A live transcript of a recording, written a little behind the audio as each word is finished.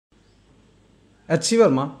H.C.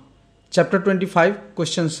 Verma, Chapter 25,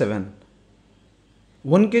 Question 7.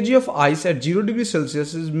 1 kg of ice at 0 degree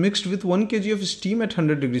Celsius is mixed with 1 kg of steam at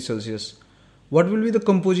 100 degree Celsius. What will be the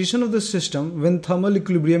composition of the system when thermal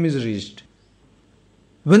equilibrium is reached?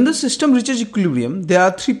 When the system reaches equilibrium, there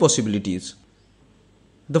are three possibilities.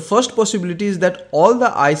 The first possibility is that all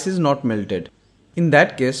the ice is not melted. In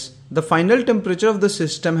that case, the final temperature of the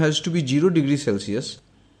system has to be 0 degree Celsius.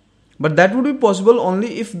 But that would be possible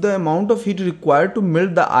only if the amount of heat required to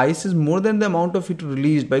melt the ice is more than the amount of heat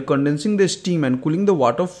released by condensing the steam and cooling the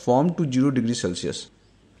water formed to 0 degree Celsius.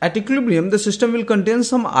 At equilibrium, the system will contain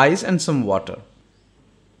some ice and some water.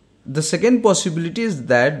 The second possibility is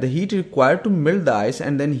that the heat required to melt the ice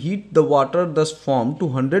and then heat the water thus formed to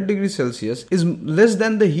 100 degrees Celsius is less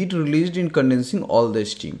than the heat released in condensing all the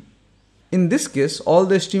steam. In this case, all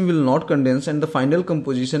the steam will not condense and the final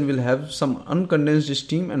composition will have some uncondensed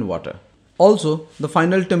steam and water. Also, the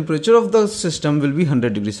final temperature of the system will be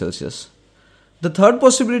 100 degrees Celsius. The third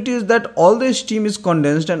possibility is that all the steam is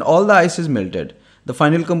condensed and all the ice is melted. The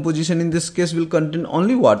final composition in this case will contain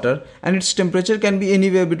only water and its temperature can be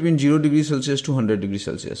anywhere between 0 degrees Celsius to 100 degrees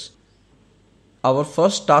Celsius. Our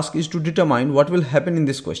first task is to determine what will happen in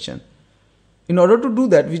this question. In order to do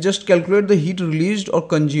that, we just calculate the heat released or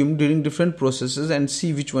consumed during different processes and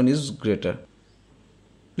see which one is greater.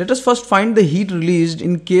 Let us first find the heat released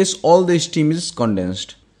in case all the steam is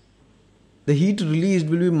condensed. The heat released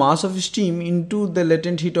will be mass of steam into the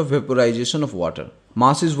latent heat of vaporization of water.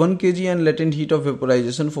 Mass is 1 kg and latent heat of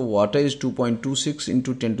vaporization for water is 2.26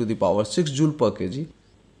 into 10 to the power 6 joule per kg.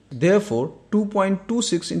 Therefore,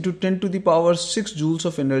 2.26 into 10 to the power 6 joules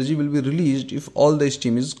of energy will be released if all the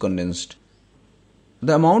steam is condensed.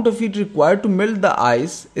 The amount of heat required to melt the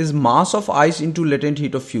ice is mass of ice into latent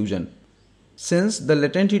heat of fusion. Since the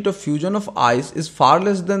latent heat of fusion of ice is far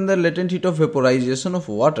less than the latent heat of vaporization of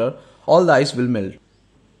water, all the ice will melt.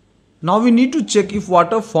 Now we need to check if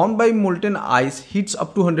water formed by molten ice heats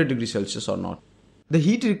up to 100 degrees Celsius or not. The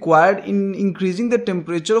heat required in increasing the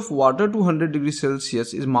temperature of water to 100 degrees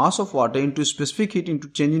Celsius is mass of water into specific heat into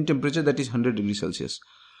change in temperature, that is 100 degrees Celsius.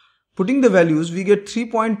 Putting the values, we get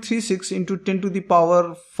 3.36 into 10 to the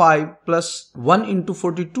power 5 plus 1 into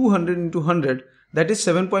 4200 into 100, that is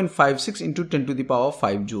 7.56 into 10 to the power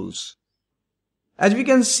 5 joules. As we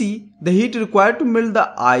can see, the heat required to melt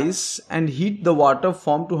the ice and heat the water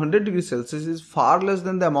formed to 100 degrees Celsius is far less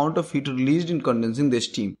than the amount of heat released in condensing the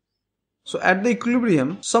steam. So at the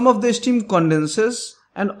equilibrium, some of the steam condenses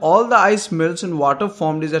and all the ice melts and water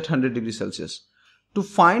formed is at 100 degrees Celsius. To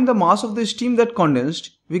find the mass of the steam that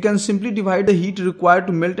condensed, we can simply divide the heat required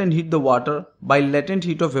to melt and heat the water by latent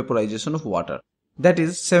heat of vaporization of water. That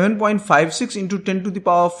is 7.56 into 10 to the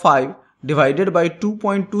power 5 divided by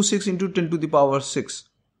 2.26 into 10 to the power 6,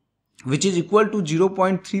 which is equal to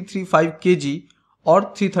 0.335 kg or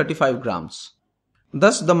 335 grams.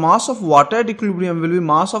 Thus, the mass of water at equilibrium will be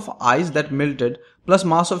mass of ice that melted plus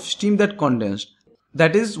mass of steam that condensed,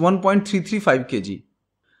 that is 1.335 kg.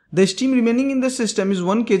 The steam remaining in the system is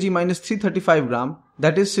 1 kg minus 335 gram,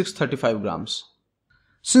 that is 635 grams.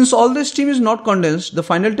 Since all the steam is not condensed, the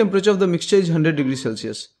final temperature of the mixture is 100 degrees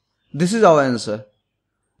Celsius. This is our answer.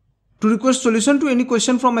 To request solution to any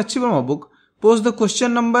question from H.C. Verma book, post the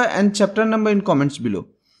question number and chapter number in comments below.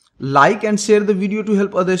 Like and share the video to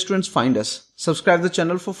help other students find us. Subscribe the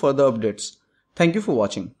channel for further updates. Thank you for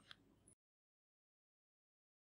watching.